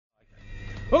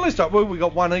Well, at least we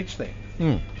got one each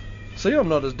then. See, I'm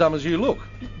not as dumb as you look.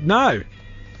 No.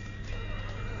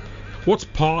 What's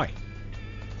pi?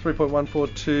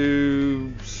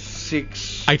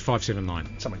 3.1426...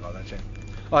 8579. Something like that, yeah.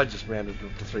 I just rounded it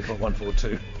up to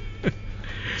 3.142.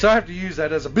 So I have to use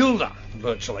that as a builder,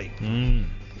 virtually. Do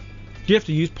you have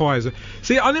to use pi as a...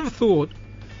 See, I never thought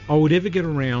I would ever get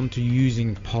around to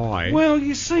using pi. Well,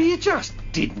 you see, you just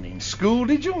didn't in school,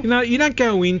 did you? You know, you don't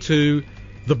go into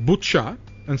the butcher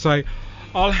and say,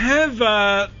 I'll have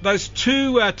those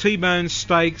 2 T-bone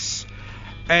steaks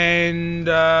and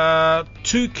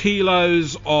 2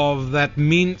 kilos of that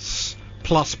mince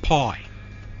plus pie.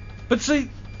 But see,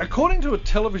 according to a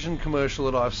television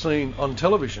commercial that I've seen on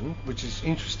television, which is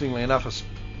interestingly enough a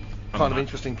kind of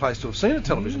interesting place to have seen a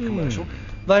television commercial,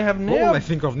 they have now... What will they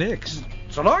think of next?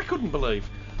 That's what I couldn't believe.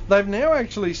 They've now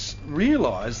actually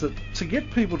realised that to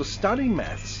get people to study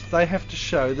maths, they have to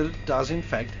show that it does in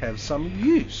fact have some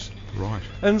use. Right.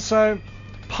 And so,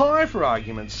 pi, for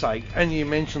argument's sake, and you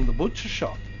mentioned the butcher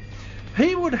shop,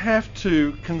 he would have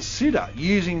to consider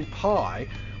using pi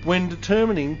when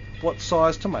determining what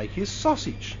size to make his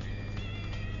sausage.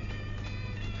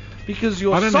 Because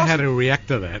your I don't know how to react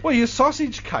to that. Well, your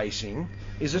sausage casing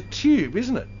is a tube,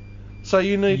 isn't it? So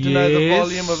you need to know the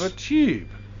volume of a tube.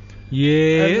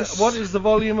 Yes. And what is the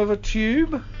volume of a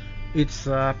tube? It's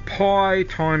pi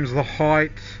times the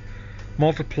height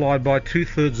multiplied by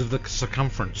 2/3 of the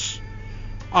circumference.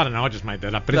 I don't know, I just made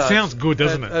that up, but it sounds good,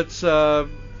 doesn't it? It's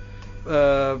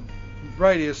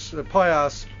radius, pi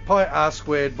r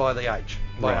squared by the h.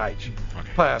 By h. Okay.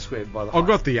 Pi r squared by the height. I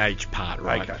got the h part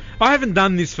right. Okay. I haven't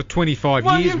done this for 25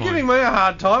 well, years, you're giving me a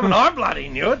hard time, and I bloody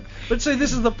knew it. But see,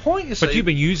 this is the point, you see. But you've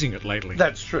been using it lately.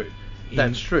 That's true.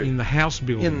 That's true. In the house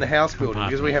building. In the house building,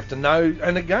 because we have to know.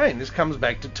 And again, this comes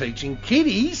back to teaching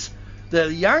kiddies,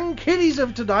 the young kiddies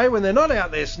of today, when they're not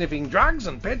out there sniffing drugs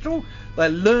and petrol, they're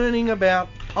learning about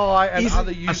pi and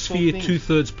other useful things. A sphere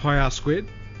 2/3 pi r squared?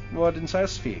 Well, I didn't say a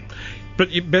sphere.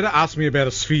 But you better ask me about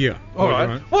a sphere. All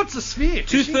right. What's a sphere?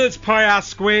 2/3 pi r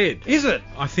squared. Is it?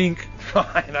 I think.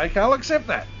 Right, okay, I'll accept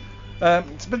that.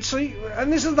 But see,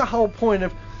 and this is the whole point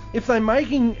of, if they're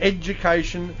making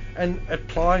education and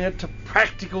applying it to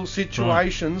practical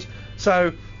situations,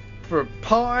 so for a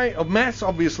pi of maths,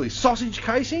 obviously sausage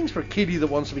casings for a kiddie that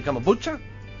wants to become a butcher,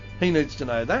 he needs to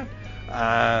know that.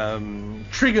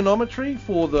 Trigonometry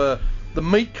for the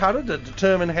meat cutter to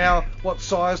determine what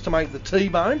size to make the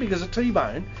T-bone, because a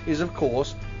T-bone is of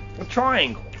course a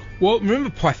triangle. Well, remember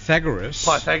Pythagoras?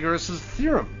 Pythagoras'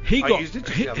 theorem. He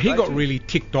got really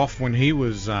ticked off when he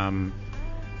was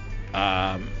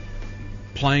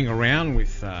playing around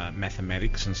with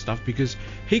mathematics and stuff, because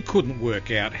he couldn't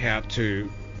work out how to,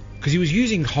 because he was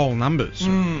using whole numbers.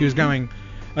 He was going,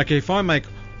 okay, if I make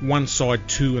one side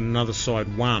 2 and another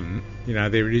side 1,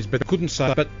 there it is, but I couldn't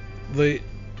say, but the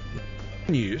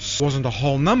use wasn't a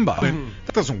whole number.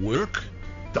 That doesn't work.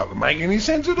 Doesn't make any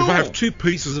sense at all. If I have 2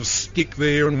 pieces of stick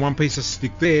there and 1 piece of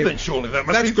stick there, then surely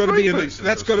that's got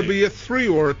to be a 3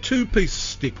 or a 2-piece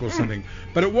stick or something.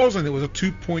 But it wasn't. It was a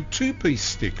 2.2-piece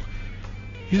stick.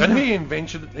 And he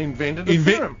invented a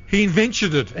theorem. He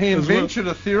invented it. He invented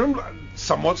a theorem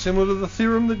somewhat similar to the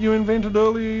theorem that you invented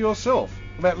earlier yourself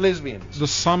about lesbians. The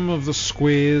sum of the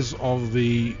squares of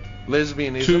the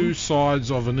lesbianism, 2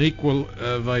 sides of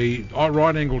a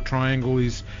right angle triangle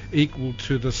is equal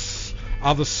to the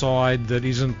other side that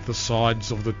isn't the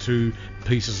sides of the 2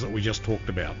 pieces that we just talked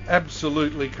about.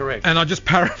 Absolutely correct. And I just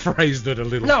paraphrased it a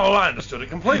little. No, well, I understood it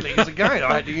completely, because again,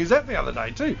 I had to use that the other day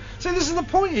too. See, this is the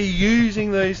point. You're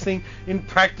using these things in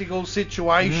practical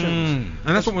situations.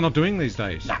 And that's what we're not doing these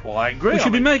days. No, well, I agree. We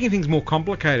should be making things more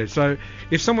complicated. So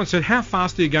if someone said, how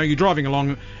fast are you going? You're driving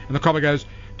along, and the copper goes,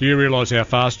 do you realise how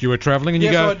fast you were travelling? And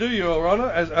you go... Yes, I do, Your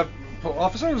Honour, as a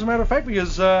officer, as a matter of fact,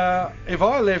 because if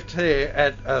I left here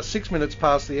at 6 minutes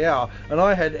past the hour and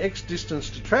I had X distance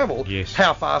to travel,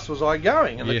 how fast was I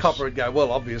going? And the copper would go,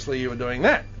 well, obviously you were doing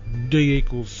that. D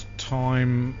equals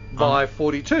time... by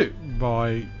 42.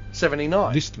 By...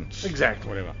 79. Distance. Exactly.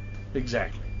 Whatever.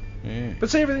 Exactly. Yeah. But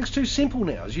see, everything's too simple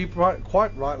now, as you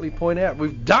quite rightly point out.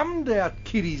 We've dumbed our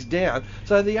kiddies down,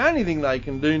 so the only thing they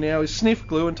can do now is sniff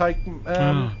glue and take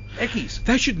eckies.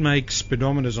 They should make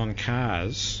speedometers on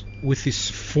cars with this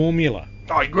formula.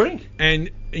 I agree. And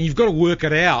you've got to work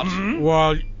it out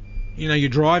while you're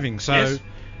driving, so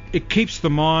it keeps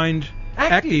the mind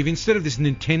active instead of this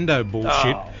Nintendo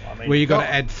bullshit where you've got to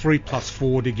add 3 plus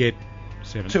 4 to get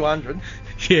 7. 200.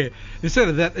 Yeah. Instead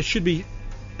of that, there should be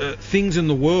things in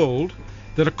the world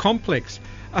that are complex.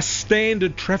 A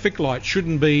standard traffic light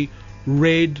shouldn't be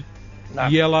red,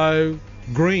 yellow,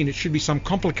 green. It should be some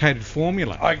complicated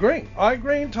formula. I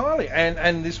agree entirely.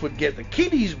 And this would get the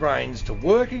kiddies' brains to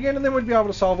work again, and then we'd be able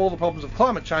to solve all the problems of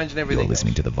climate change and everything. You're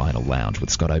listening to The Vinyl Lounge with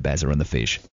Scotto Bazza and the Fish.